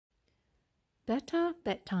Better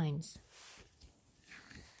bedtimes.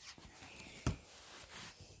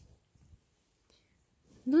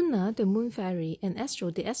 Luna, the moon fairy, and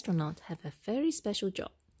Astro, the astronaut, have a very special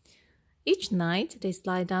job. Each night, they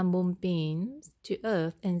slide down moonbeams to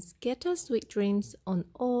Earth and scatter sweet dreams on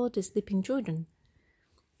all the sleeping children.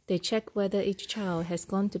 They check whether each child has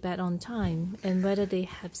gone to bed on time and whether they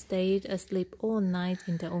have stayed asleep all night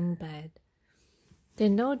in their own bed. They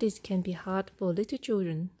know this can be hard for little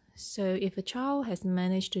children, so if a child has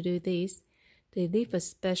managed to do this, they leave a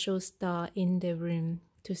special star in their room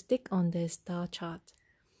to stick on their star chart.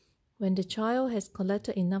 When the child has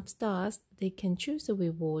collected enough stars, they can choose a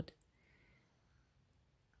reward.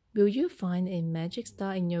 Will you find a magic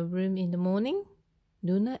star in your room in the morning?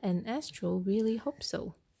 Luna and Astro really hope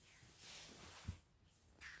so.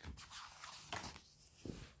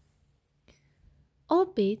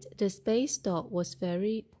 Orbit, the space dog,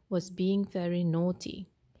 was being very naughty.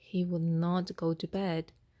 He would not go to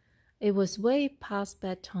bed. It was way past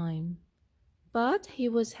bedtime. But he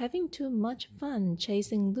was having too much fun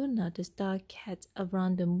chasing Luna the star cat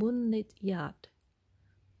around the moonlit yard.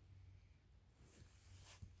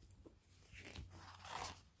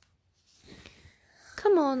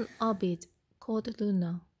 Come on, Orbit, called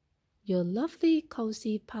Luna. Your lovely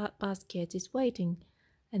cozy basket is waiting,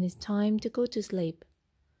 and it's time to go to sleep.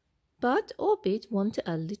 But Orbit wanted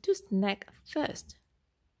a little snack first.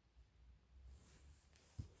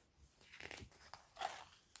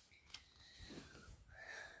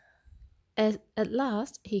 At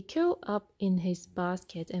last, he curled up in his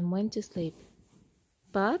basket and went to sleep.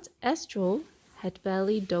 But Astro had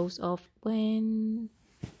barely dozed off when...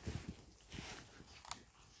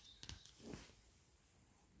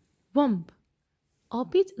 Whomp!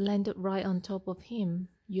 Orbit landed right on top of him.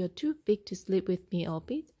 You're too big to sleep with me,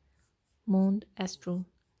 Orbit, moaned Astro.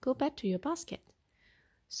 Go back to your basket.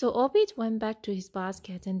 So Orbit went back to his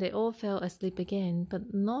basket and they all fell asleep again,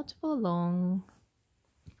 but not for long.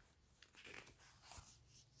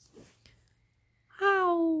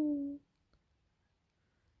 How?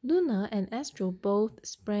 Luna and Astro both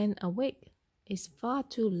sprang awake. It's far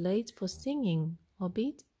too late for singing,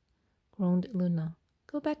 Orbit, groaned Luna.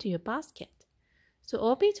 Go back to your basket. So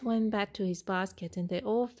Orbit went back to his basket and they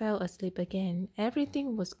all fell asleep again.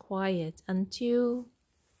 Everything was quiet until...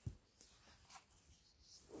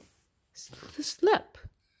 Slap!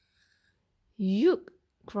 Yook!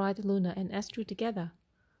 Cried Luna and Astro together.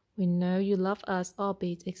 We know you love us,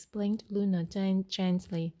 Orbit, explained Luna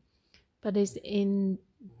gently. But it's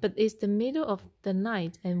the middle of the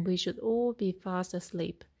night and we should all be fast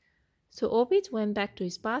asleep. So Orbit went back to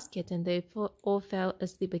his basket and they all fell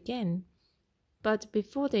asleep again. But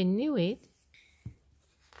before they knew it,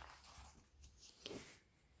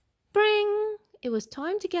 bring! It was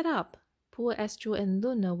time to get up. Poor Astro and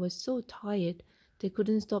Luna were so tired they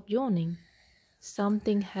couldn't stop yawning.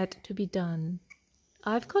 Something had to be done.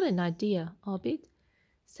 I've got an idea, Orbit,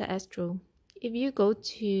 said Astro. If you go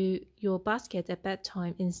to your basket at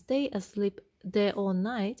bedtime and stay asleep there all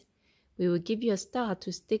night, we will give you a star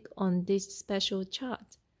to stick on this special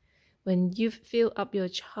chart. When you've filled up your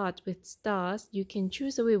chart with stars, you can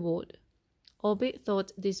choose a reward. Orbit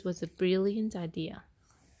thought this was a brilliant idea.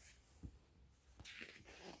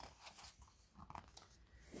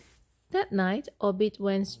 That night, Orbit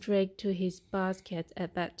went straight to his basket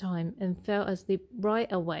at bedtime and fell asleep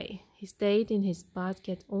right away. He stayed in his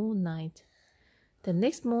basket all night. The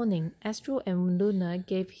next morning, Astro and Luna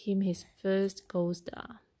gave him his first gold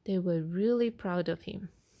star. They were really proud of him.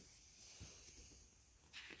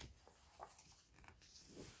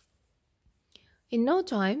 In no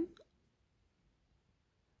time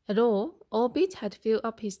at all, Orbit had filled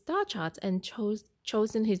up his star chart and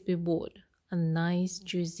chosen his reward, a nice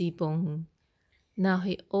juicy bone. Now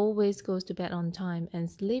he always goes to bed on time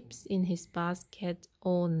and sleeps in his basket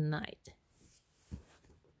all night.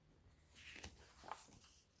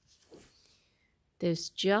 There's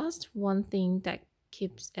just one thing that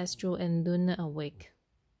keeps Astro and Luna awake.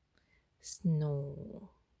 Snow.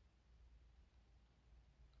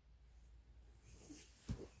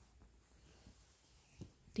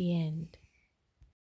 The end.